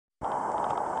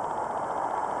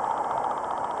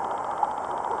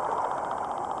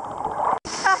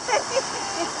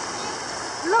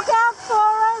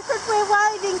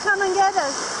Christine, come and get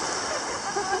us.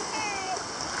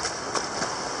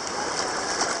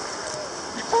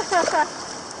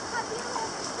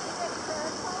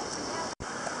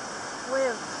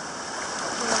 Where?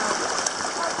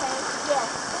 Okay, yes,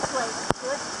 this way.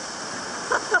 Good.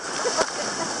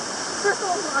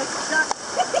 Oh my God.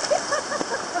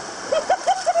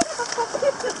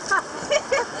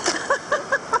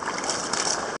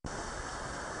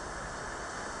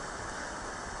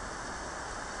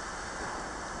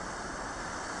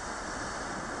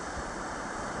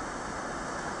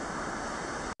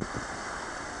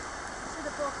 Should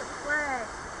have bought the flag.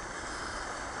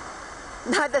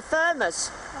 No, the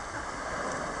thermos.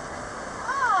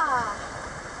 Ah,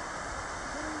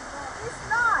 it's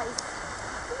nice.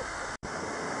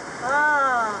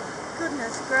 Ah,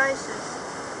 goodness gracious.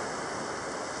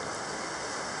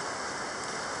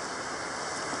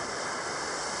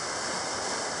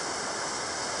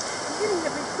 I'm getting the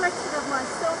reflection of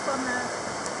myself on the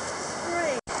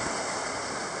screen.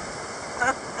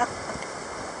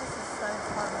 This is so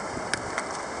funny.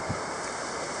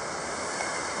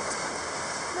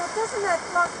 Now, doesn't that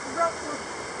rock look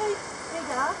heaps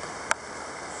bigger?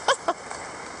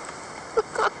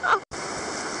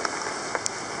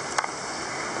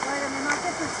 Wait a minute, I'll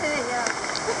get the tea out.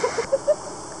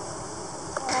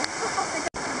 Oh, I think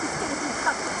I'm just getting a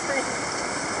cup of tea.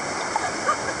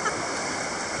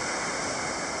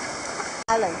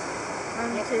 Island.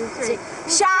 1, 2, 3.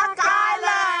 Shark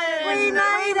Island! We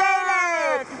made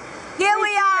it! Here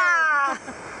we are!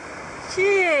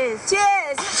 Cheers!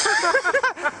 Cheers!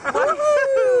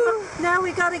 Now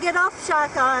we got to get off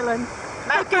Shark Island.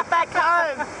 Make it back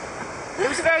home. It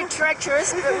was very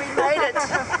treacherous, but we made it.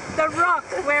 The rock.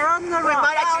 We're on the We rock.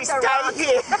 might actually stay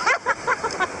here.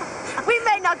 We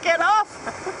may not get off.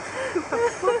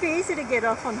 It would be easy to get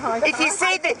off on high tide. If you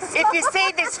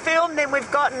see this film, then we've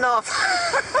gotten off.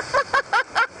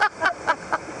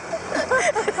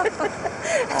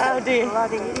 Oh dear.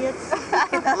 Bloody idiots.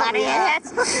 Bloody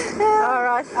idiots. All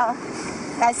right.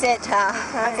 That's it, huh?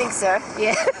 I think so.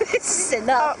 Yeah. This is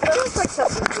enough. Oh, it looks like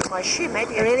something in my shoe.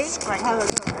 Maybe I Really? scratch Have a it.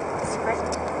 look. Scratch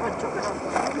it. I took it off.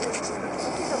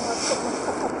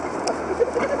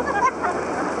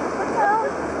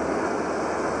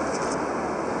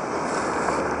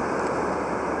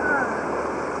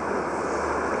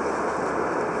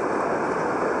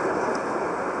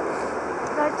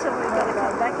 Don't tell me we've got to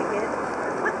come back again.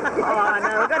 Oh no,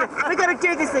 we've got to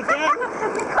do this again.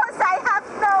 Because I have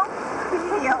no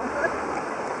video.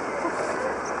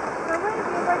 Now, where do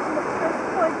you reckon the first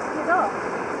point to get off?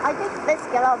 I think let's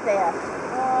get out there. Oh,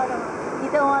 I don't know. You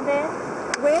don't want there?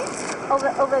 Where?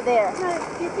 Over there. No,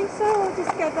 do you think so? Or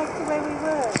just go back to where we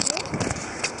were?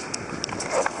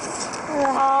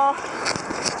 Oh.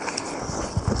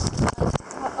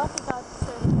 I think I'd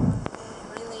say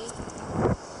Really?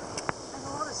 There's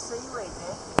a lot of seaweed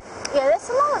there. Yeah, there's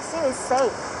a lot of seaweed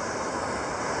safe.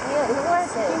 Yeah, do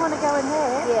you want to go in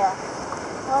there? Yeah.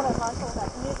 I don't like all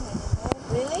that movement in there.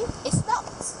 Really? It's not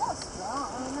strong.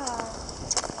 I know.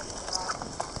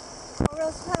 Or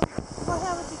else how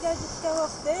would you just go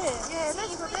off there? Yeah,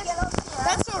 See, if we get up here,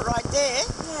 that's all right there.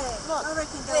 Yeah, Look, I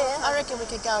reckon go there. off I reckon we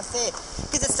could go up there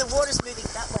because it's the water's moving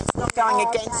that way. It's not going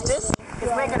against us because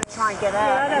we're going to try and get out.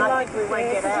 Yeah, I and don't I like think we won't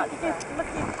get out.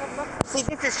 Look. See,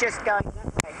 this is just going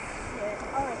that way. Yeah,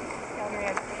 I reckon just go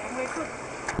around there. And we could.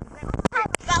 how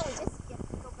we go? We just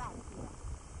go back here.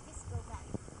 Just go back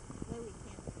where we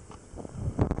can.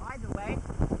 Either way.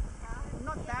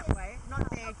 Not that way. Not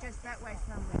there, just that way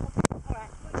somewhere. All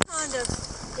right. Kind of.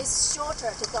 It's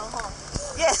shorter to go home.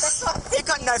 Yes. You've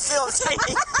got no film, see?